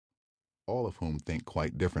all of whom think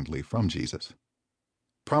quite differently from Jesus.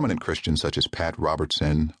 Prominent Christians such as Pat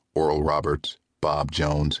Robertson, Oral Roberts, Bob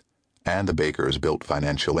Jones, and the Bakers built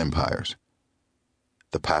financial empires.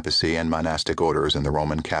 The papacy and monastic orders in the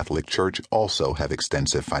Roman Catholic Church also have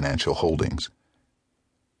extensive financial holdings.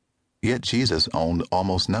 Yet Jesus owned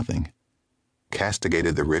almost nothing,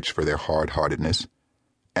 castigated the rich for their hard-heartedness,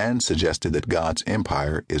 and suggested that God's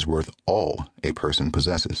empire is worth all a person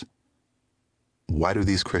possesses. Why do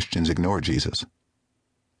these Christians ignore Jesus?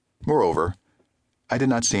 Moreover, I did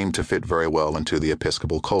not seem to fit very well into the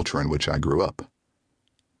Episcopal culture in which I grew up.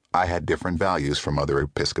 I had different values from other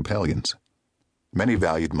Episcopalians. Many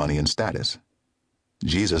valued money and status.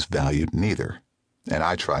 Jesus valued neither, and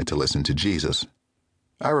I tried to listen to Jesus.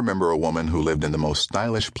 I remember a woman who lived in the most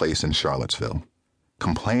stylish place in Charlottesville,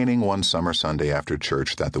 complaining one summer Sunday after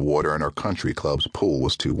church that the water in her country club's pool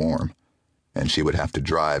was too warm, and she would have to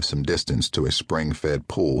drive some distance to a spring-fed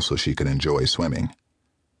pool so she could enjoy swimming.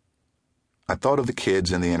 I thought of the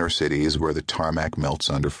kids in the inner cities where the tarmac melts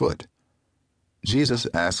underfoot. Jesus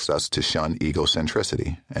asks us to shun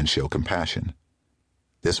egocentricity and show compassion.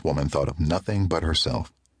 This woman thought of nothing but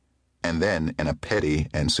herself, and then in a petty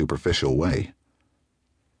and superficial way.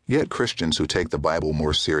 Yet Christians who take the Bible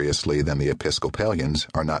more seriously than the Episcopalians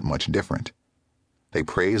are not much different. They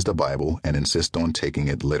praise the Bible and insist on taking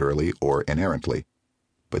it literally or inerrantly,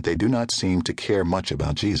 but they do not seem to care much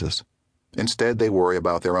about Jesus. Instead, they worry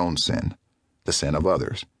about their own sin, the sin of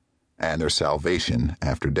others, and their salvation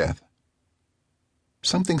after death.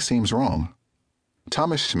 Something seems wrong.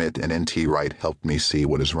 Thomas Schmidt and N.T. Wright helped me see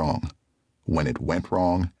what is wrong, when it went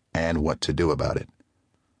wrong, and what to do about it.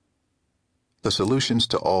 The solutions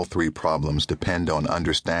to all three problems depend on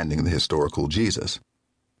understanding the historical Jesus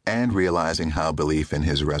and realizing how belief in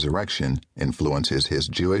his resurrection influences his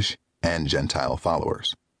Jewish and Gentile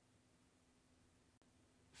followers.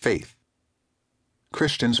 Faith.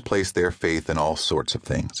 Christians place their faith in all sorts of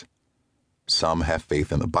things. Some have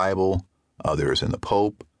faith in the Bible, others in the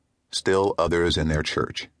Pope, still others in their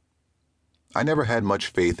church. I never had much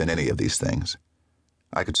faith in any of these things.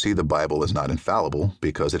 I could see the Bible is not infallible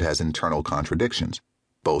because it has internal contradictions,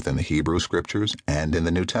 both in the Hebrew Scriptures and in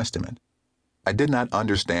the New Testament. I did not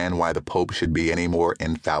understand why the Pope should be any more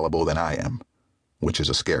infallible than I am, which is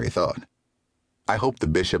a scary thought. I hoped the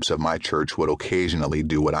bishops of my church would occasionally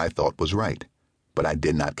do what I thought was right, but I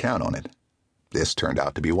did not count on it. This turned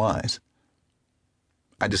out to be wise.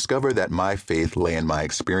 I discovered that my faith lay in my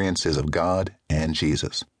experiences of God and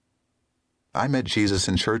Jesus. I met Jesus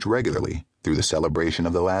in church regularly through the celebration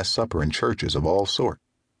of the Last Supper in churches of all sorts,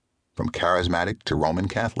 from charismatic to Roman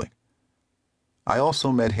Catholic. I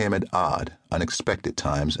also met him at odd, unexpected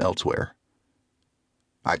times elsewhere.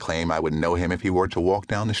 I claim I would know him if he were to walk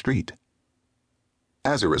down the street.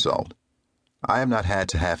 As a result, I have not had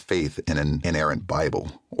to have faith in an inerrant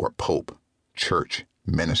Bible or Pope, church,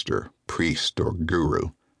 minister, priest, or guru.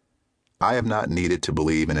 I have not needed to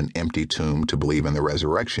believe in an empty tomb to believe in the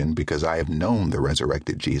resurrection because I have known the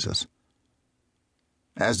resurrected Jesus.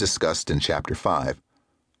 As discussed in chapter 5,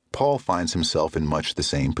 Paul finds himself in much the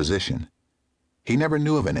same position. He never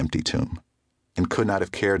knew of an empty tomb and could not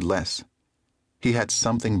have cared less. He had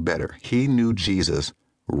something better. He knew Jesus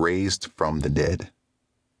raised from the dead.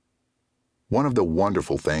 One of the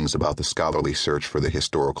wonderful things about the scholarly search for the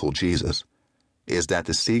historical Jesus is that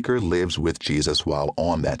the seeker lives with Jesus while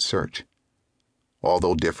on that search.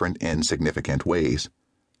 Although different in significant ways,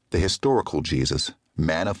 the historical Jesus,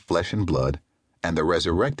 man of flesh and blood, and the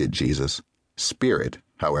resurrected Jesus, spirit,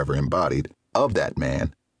 however embodied, of that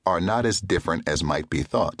man, are not as different as might be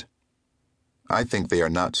thought. I think they are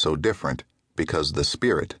not so different because the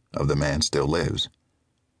spirit of the man still lives.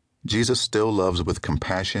 Jesus still loves with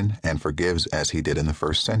compassion and forgives as he did in the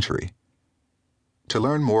first century. To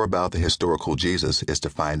learn more about the historical Jesus is to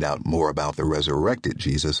find out more about the resurrected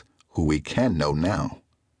Jesus who we can know now.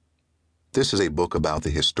 This is a book about the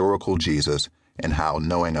historical Jesus and how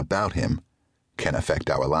knowing about him can affect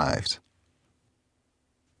our lives.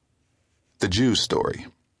 The Jews' story.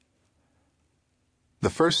 The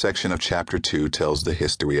first section of chapter 2 tells the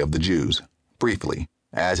history of the Jews, briefly,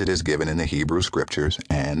 as it is given in the Hebrew Scriptures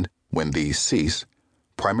and, when these cease,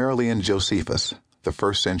 primarily in Josephus, the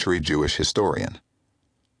first-century Jewish historian.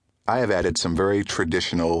 I have added some very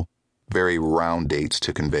traditional, very round dates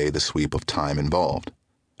to convey the sweep of time involved.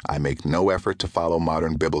 I make no effort to follow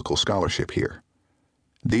modern biblical scholarship here.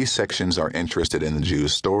 These sections are interested in the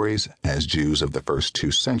Jews' stories as Jews of the first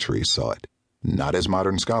 2 centuries saw it, not as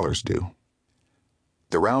modern scholars do.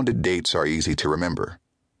 The rounded dates are easy to remember.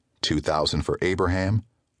 2,000 for Abraham,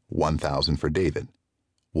 1,000 for David,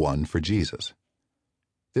 1 for Jesus.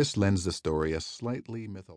 This lends the story a slightly mythological